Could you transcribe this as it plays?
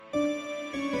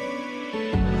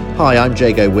Hi, I'm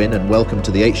Jago Wynn and welcome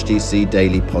to the HTC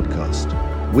Daily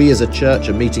Podcast. We as a church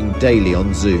are meeting daily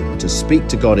on Zoom to speak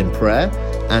to God in prayer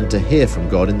and to hear from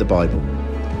God in the Bible.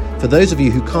 For those of you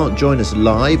who can't join us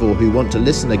live or who want to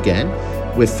listen again,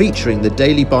 we're featuring the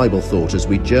Daily Bible Thought as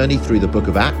we journey through the book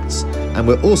of Acts, and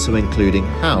we're also including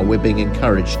how we're being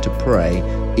encouraged to pray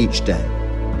each day.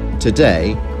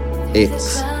 Today,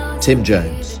 it's Tim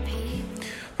Jones.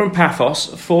 From Paphos,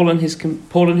 Paul and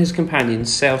his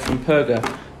companions sailed from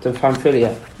Perga to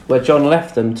Pamphylia, where John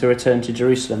left them to return to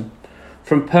Jerusalem.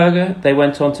 From Perga, they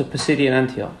went on to Pisidian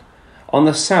Antioch. On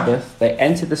the Sabbath, they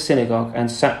entered the synagogue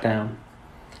and sat down.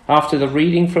 After the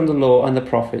reading from the law and the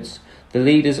prophets, the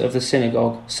leaders of the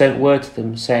synagogue sent word to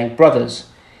them, saying, "Brothers,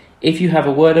 if you have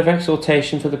a word of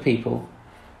exhortation for the people,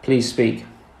 please speak."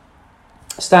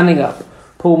 Standing up,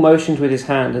 Paul motioned with his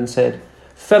hand and said,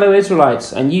 "Fellow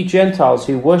Israelites, and you Gentiles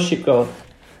who worship God,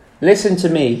 listen to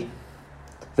me.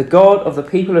 The God of the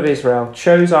people of Israel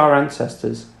chose our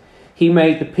ancestors. He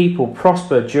made the people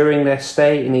prosper during their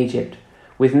stay in Egypt.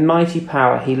 With mighty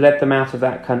power he led them out of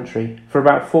that country. For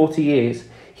about 40 years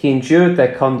he endured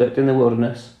their conduct in the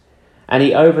wilderness, and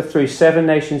he overthrew 7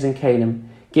 nations in Canaan,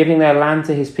 giving their land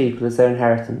to his people as their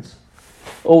inheritance.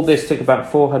 All this took about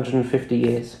 450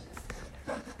 years.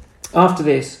 After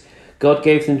this, God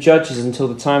gave them judges until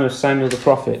the time of Samuel the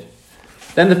prophet.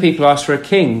 Then the people asked for a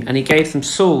king, and he gave them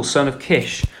Saul, son of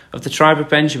Kish, of the tribe of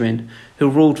Benjamin, who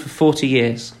ruled for 40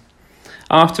 years.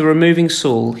 After removing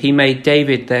Saul, he made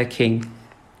David their king.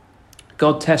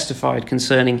 God testified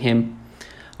concerning him,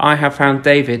 "I have found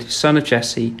David, son of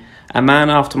Jesse, a man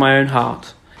after my own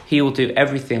heart. He will do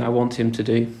everything I want him to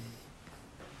do."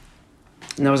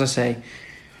 Now, as I say,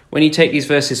 when you take these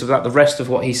verses without the rest of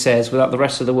what he says, without the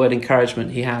rest of the word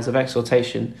encouragement he has of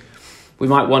exhortation, we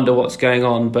might wonder what's going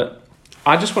on. But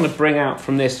I just want to bring out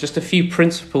from this just a few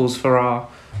principles for our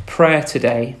prayer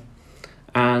today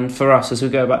and for us as we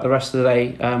go about the rest of the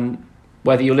day,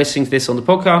 whether you're listening to this on the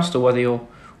podcast or whether you're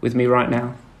with me right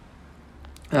now.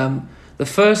 The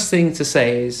first thing to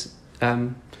say is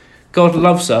God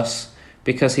loves us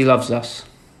because he loves us.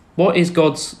 What is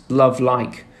God's love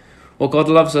like? Well, God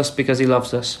loves us because he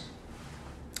loves us.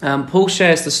 Paul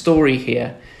shares the story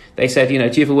here. They said, do you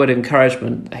have a word of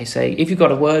encouragement? They say, if you've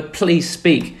got a word, please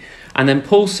speak. And then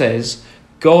Paul says,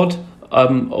 God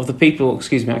of the people,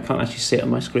 I can't actually see it on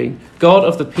my screen. God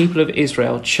of the people of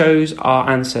Israel chose our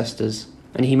ancestors,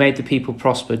 and he made the people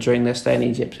prosper during their stay in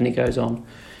Egypt. And he goes on,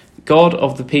 God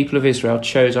of the people of Israel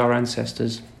chose our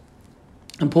ancestors.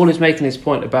 And Paul is making this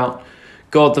point about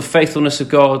God, the faithfulness of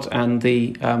God, and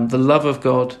the love of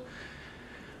God.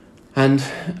 And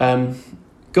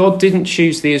God didn't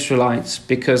choose the Israelites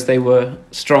because they were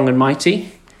strong and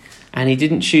mighty. And he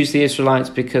didn't choose the Israelites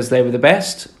because they were the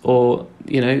best, or,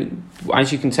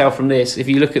 as you can tell from this, if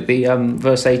you look at the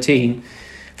verse 18,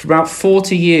 for about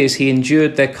 40 years he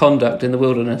endured their conduct in the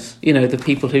wilderness. The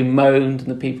people who moaned and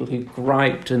the people who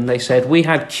griped, and they said, we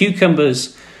had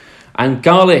cucumbers and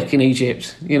garlic in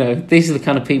Egypt. These are the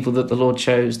kind of people that the Lord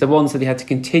chose, the ones that he had to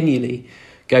continually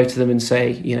go to them and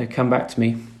say, come back to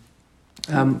me.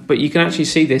 But you can actually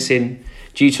see this in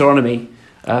Deuteronomy.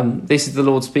 This is the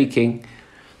Lord speaking.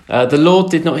 The Lord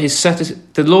did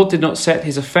not set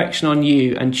his affection on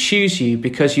you and choose you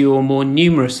because you were more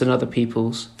numerous than other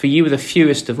peoples, for you were the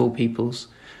fewest of all peoples.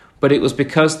 But it was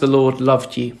because the Lord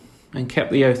loved you and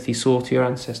kept the oath he swore to your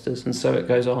ancestors. And so it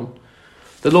goes on.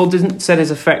 The Lord didn't set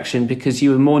his affection because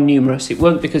you were more numerous. It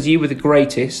wasn't because you were the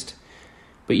greatest,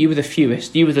 but you were the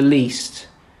fewest. You were the least.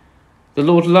 The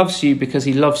Lord loves you because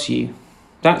he loves you.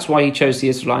 That's why he chose the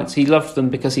Israelites. He loved them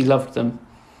because he loved them.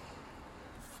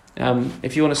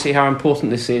 If you want to see how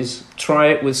important this is, try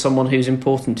it with someone who's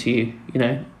important to you,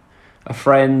 a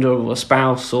friend or a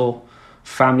spouse or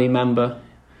family member.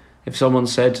 If someone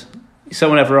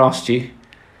ever asked you,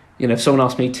 if someone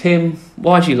asked me, Tim,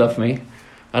 why do you love me?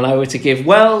 And I were to give,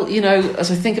 as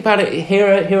I think about it,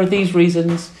 here are these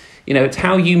reasons, it's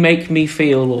how you make me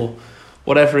feel or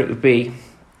whatever it would be.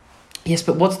 Yes,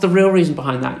 but what's the real reason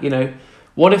behind that?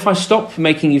 What if I stop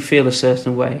making you feel a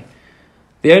certain way?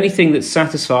 The only thing that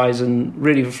satisfies and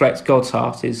really reflects God's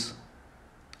heart is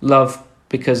love,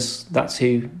 because that's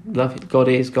who God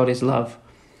is. God is love.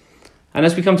 And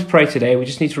as we come to pray today, we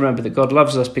just need to remember that God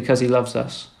loves us because he loves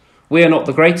us. We are not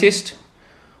the greatest.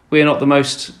 We are not the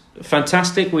most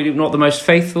fantastic. We are not the most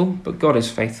faithful, but God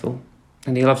is faithful.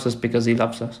 And he loves us because he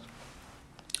loves us.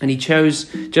 And he chose,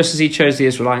 just as he chose the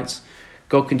Israelites,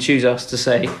 God can choose us to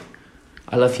say,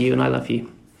 I love you and I love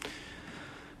you.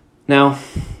 Now,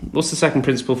 what's the second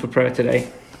principle for prayer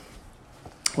today?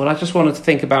 Well, I just wanted to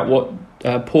think about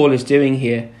what Paul is doing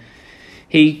here.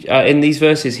 He, in these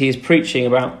verses, he is preaching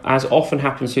about, as often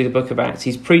happens through the book of Acts,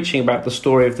 he's preaching about the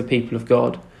story of the people of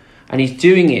God. And he's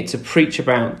doing it to preach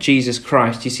about Jesus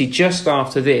Christ. You see, just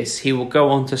after this, he will go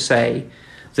on to say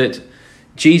that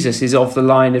Jesus is of the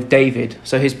line of David.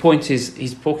 So his point is,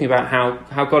 he's talking about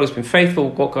how God has been faithful,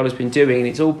 what God has been doing, and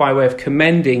it's all by way of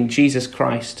commending Jesus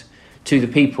Christ to the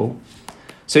people.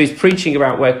 So he's preaching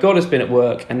about where God has been at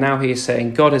work, and now he is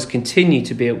saying God has continued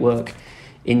to be at work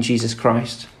in Jesus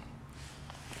Christ.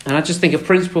 And I just think a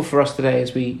principle for us today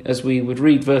as we would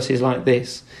read verses like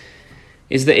this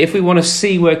is that if we want to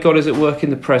see where God is at work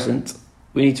in the present,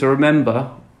 we need to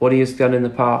remember what he has done in the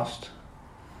past.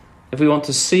 If we want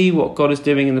to see what God is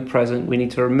doing in the present, we need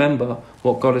to remember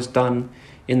what God has done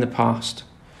in the past.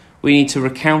 We need to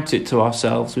recount it to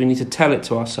ourselves. We need to tell it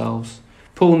to ourselves.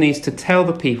 Paul needs to tell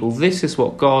the people this is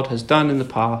what God has done in the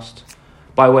past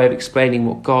by way of explaining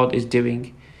what God is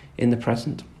doing in the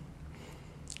present.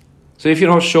 So if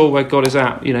you're not sure where God is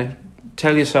at,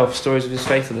 tell yourself stories of his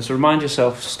faithfulness. Remind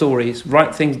yourself stories.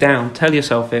 Write things down. Tell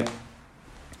yourself it.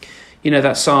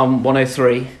 That Psalm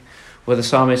 103 where the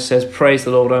psalmist says, "Praise the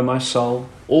Lord, O my soul.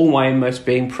 All my inmost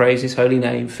being, praise his holy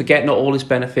name. Forget not all his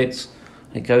benefits."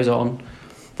 It goes on.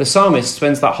 The psalmist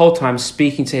spends that whole time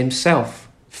speaking to himself.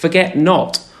 Forget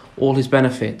not all his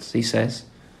benefits, he says.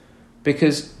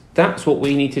 Because that's what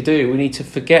we need to do. We need to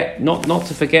forget, not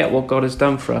to forget what God has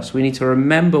done for us. We need to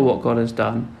remember what God has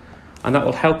done. And that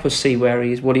will help us see where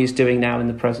he is, what he is doing now in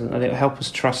the present. And it will help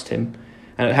us trust him.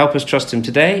 And it will help us trust him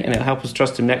today. And it will help us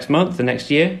trust him next month, the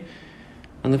next year.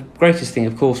 And the greatest thing,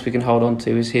 of course, we can hold on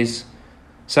to is his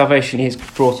salvation he has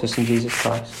brought us in Jesus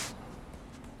Christ.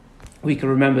 We can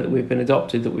remember that we've been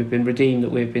adopted, that we've been redeemed,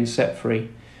 that we've been set free.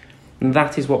 And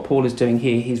that is what Paul is doing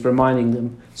here. He's reminding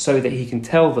them so that he can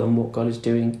tell them what God is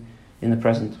doing in the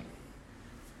present.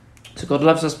 So God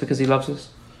loves us because he loves us.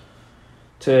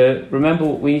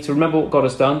 We need to remember what God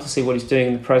has done to see what he's doing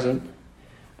in the present.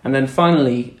 And then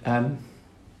finally,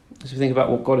 as we think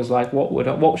about what God is like,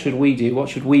 what should we do? What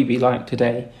should we be like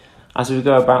today as we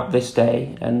go about this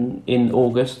day and in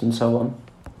August and so on?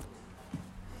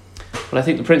 Well, I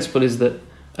think the principle is that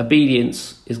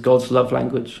obedience is God's love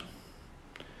language.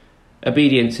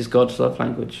 Obedience is God's love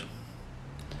language.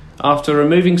 After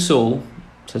removing Saul,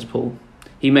 says Paul,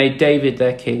 he made David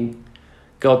their king.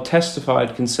 God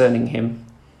testified concerning him,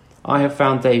 "I have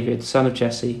found David, son of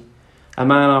Jesse, a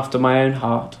man after my own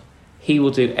heart. He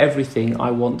will do everything I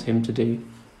want him to do."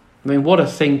 I mean, what a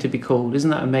thing to be called.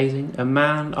 Isn't that amazing? A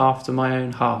man after my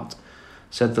own heart,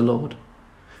 said the Lord.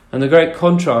 And the great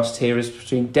contrast here is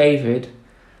between David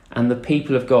and the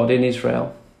people of God in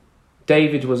Israel.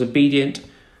 David was obedient.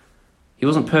 He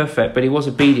wasn't perfect, but he was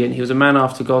obedient. He was a man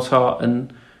after God's heart.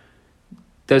 And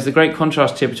there's the great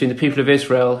contrast here between the people of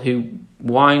Israel who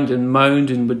whined and moaned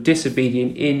and were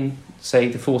disobedient in, say,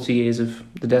 the 40 years of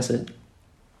the desert.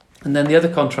 And then the other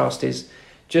contrast is,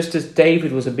 just as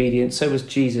David was obedient, so was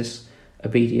Jesus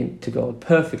obedient to God,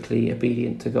 perfectly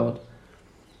obedient to God.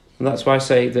 And that's why I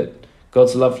say that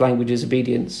God's love language is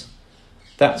obedience.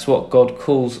 That's what God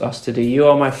calls us to do. "You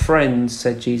are my friends,"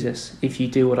 said Jesus, "if you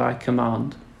do what I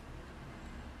command."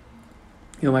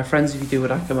 You're my friends if you do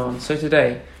what I command. So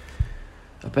today,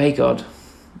 obey God.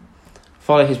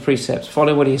 Follow his precepts.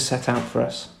 Follow what he has set out for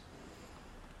us.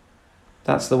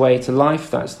 That's the way to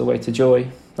life. That's the way to joy.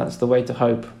 That's the way to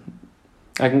hope.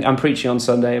 I'm preaching on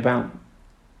Sunday about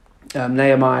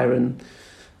Nehemiah, and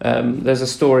there's a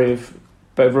story of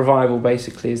revival,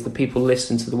 basically, as the people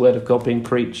listen to the word of God being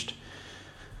preached.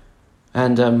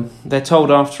 And they're told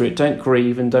after it, "Don't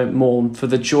grieve and don't mourn, for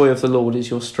the joy of the Lord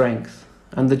is your strength."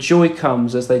 And the joy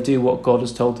comes as they do what God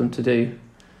has told them to do.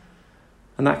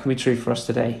 And that can be true for us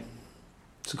today.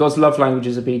 So God's love language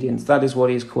is obedience. That is what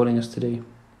he is calling us to do.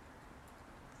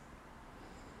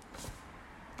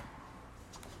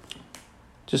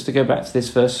 Just to go back to this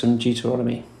verse from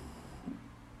Deuteronomy.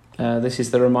 This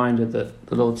is the reminder that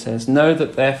the Lord says, "Know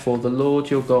that therefore the Lord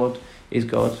your God is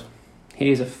God.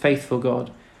 He is a faithful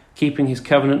God, keeping his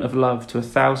covenant of love to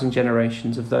 1,000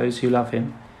 generations of those who love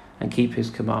him and keep his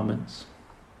commandments."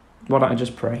 Why don't I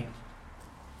just pray?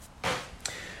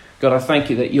 God, I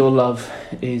thank you that your love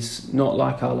is not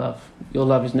like our love. Your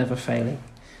love is never failing.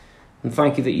 And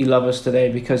thank you that you love us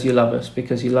today because you love us,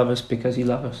 because you love us, because you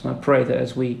love us. And I pray that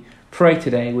as we pray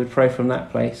today, we'd pray from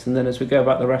that place. And then as we go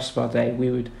about the rest of our day, we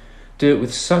would do it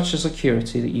with such a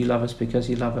security that you love us because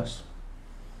you love us.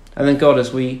 And then God,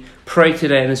 as we pray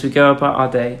today and as we go about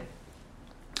our day,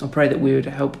 I pray that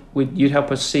you'd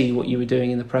help us see what you were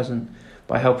doing in the present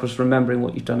by help us remembering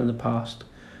what you've done in the past.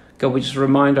 God, we just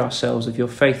remind ourselves of your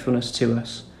faithfulness to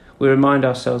us. We remind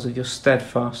ourselves of your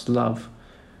steadfast love.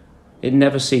 It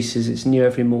never ceases, it's new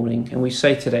every morning. And we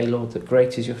say today, Lord, that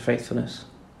great is your faithfulness.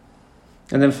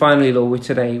 And then finally, Lord,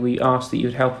 we ask that you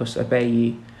would help us obey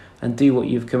you and do what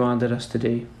you've commanded us to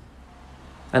do.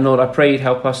 And Lord, I pray you'd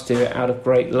help us do it out of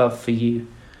great love for you.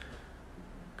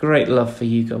 Great love for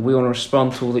you, God. We want to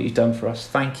respond to all that you've done for us.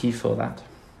 Thank you for that.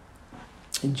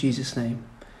 In Jesus' name,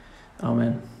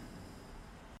 amen.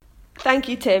 Thank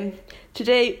you, Tim.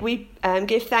 Today we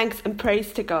give thanks and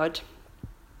praise to God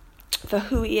for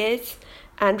who he is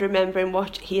and remembering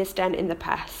what he has done in the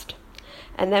past.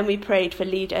 And then we prayed for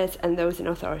leaders and those in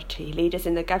authority, leaders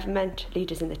in the government,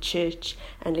 leaders in the church,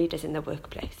 and leaders in the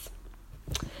workplace.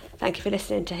 Thank you for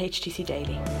listening to HTC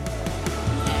Daily.